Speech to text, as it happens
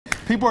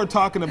People are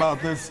talking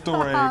about this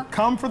story.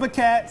 Come for the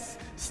cats,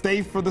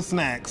 stay for the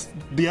snacks.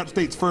 The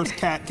Upstate's first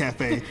cat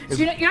cafe is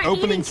you're not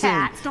opening eating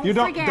cats. soon.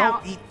 Don't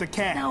Don't eat the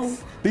cats. No.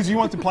 These you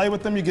want to play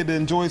with them, you get to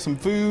enjoy some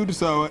food,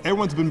 so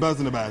everyone's been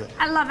buzzing about it.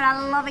 I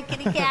love it,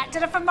 kitty cat.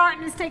 Jennifer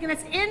Martin is taking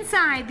us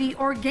inside the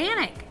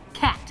Organic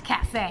Cat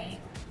Cafe.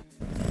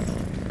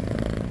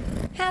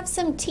 Have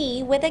some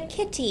tea with a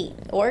kitty,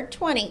 or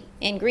 20,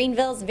 in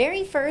Greenville's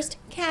very first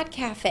cat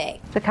cafe.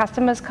 The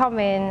customers come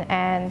in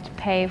and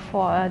pay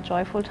for a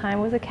joyful time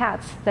with the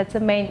cats. That's the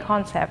main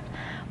concept.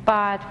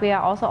 But we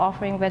are also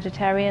offering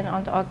vegetarian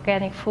and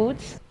organic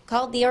foods.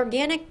 Called the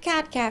Organic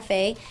Cat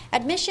Cafe,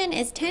 admission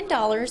is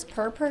 $10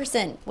 per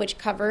person, which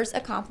covers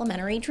a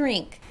complimentary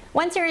drink.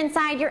 Once you're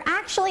inside, you're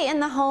actually in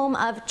the home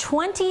of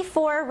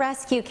 24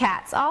 rescue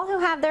cats, all who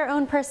have their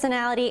own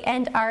personality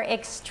and are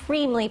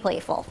extremely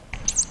playful.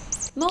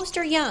 Most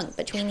are young,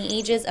 between the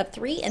ages of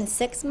 3 and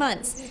 6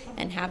 months,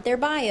 and have their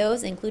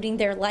bios, including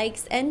their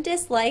likes and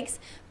dislikes,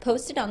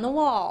 posted on the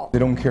wall. They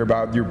don't care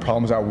about your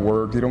problems at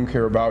work. They don't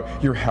care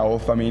about your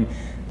health. I mean,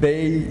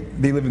 they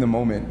live in the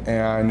moment,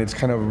 and it's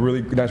kind of a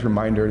really nice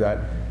reminder that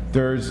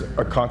there's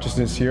a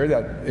consciousness here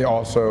that it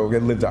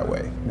lives that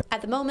way.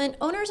 At the moment,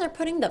 owners are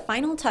putting the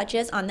final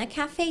touches on the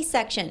cafe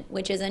section,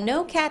 which is a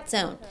no cat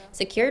zone,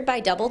 secured by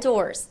double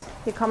doors.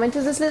 You come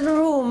into this little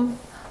room,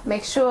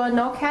 make sure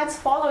no cats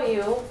follow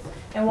you,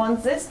 and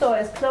once this door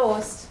is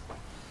closed,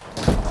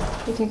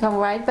 you can come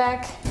right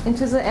back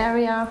into the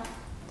area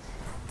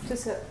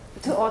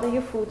to order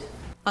your food.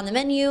 On the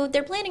menu,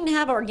 they're planning to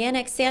have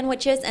organic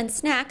sandwiches and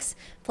snacks,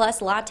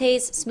 plus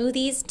lattes,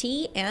 smoothies,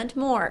 tea, and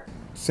more.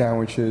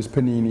 Sandwiches,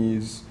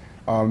 paninis,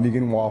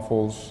 vegan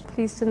waffles.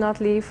 Please do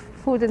not leave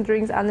food and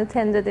drinks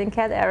unattended in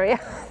cat area.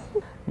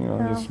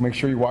 Just make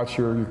sure you watch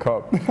your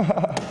cup.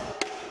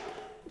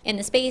 In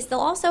the space, they'll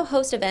also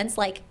host events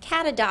like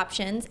cat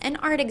adoptions and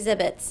art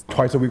exhibits.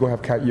 Twice a week we'll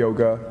have cat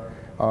yoga,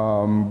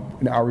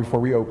 an hour before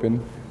we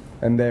open.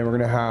 And then we're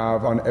going to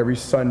have, on every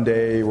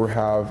Sunday, we'll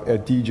have a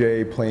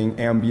DJ playing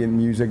ambient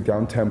music,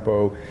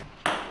 down-tempo.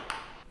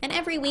 And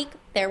every week,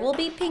 there will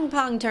be ping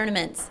pong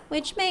tournaments,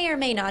 which may or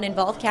may not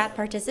involve cat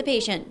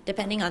participation,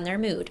 depending on their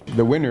mood.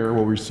 The winner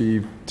will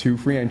receive 2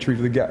 free entries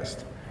to the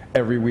guest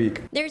every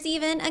week. There's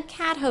even a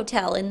cat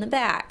hotel in the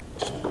back.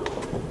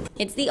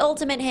 It's the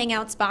ultimate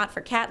hangout spot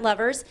for cat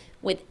lovers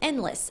with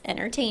endless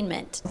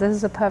entertainment. This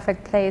is a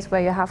perfect place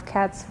where you have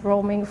cats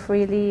roaming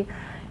freely.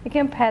 You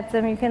can pet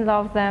them, you can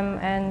love them,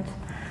 and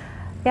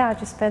yeah,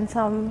 just spend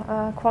some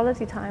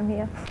quality time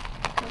here.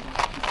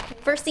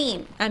 For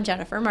Scene, I'm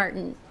Jennifer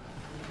Martin.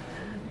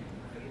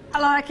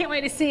 Hello, I can't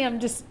wait to see him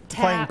just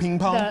tap Playing ping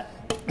pong?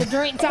 the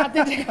drinks out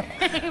the table.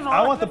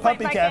 I want the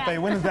puppy cafe.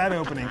 When is that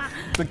opening?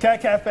 The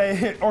Cat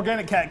Cafe,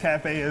 Organic Cat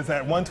Cafe, is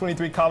at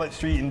 123 College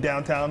Street in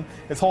downtown.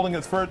 It's holding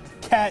its first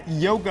cat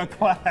yoga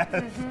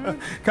class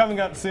coming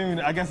up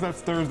soon. I guess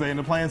that's Thursday, and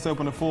the plans to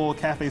open the full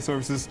cafe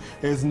services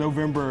is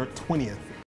November 20th.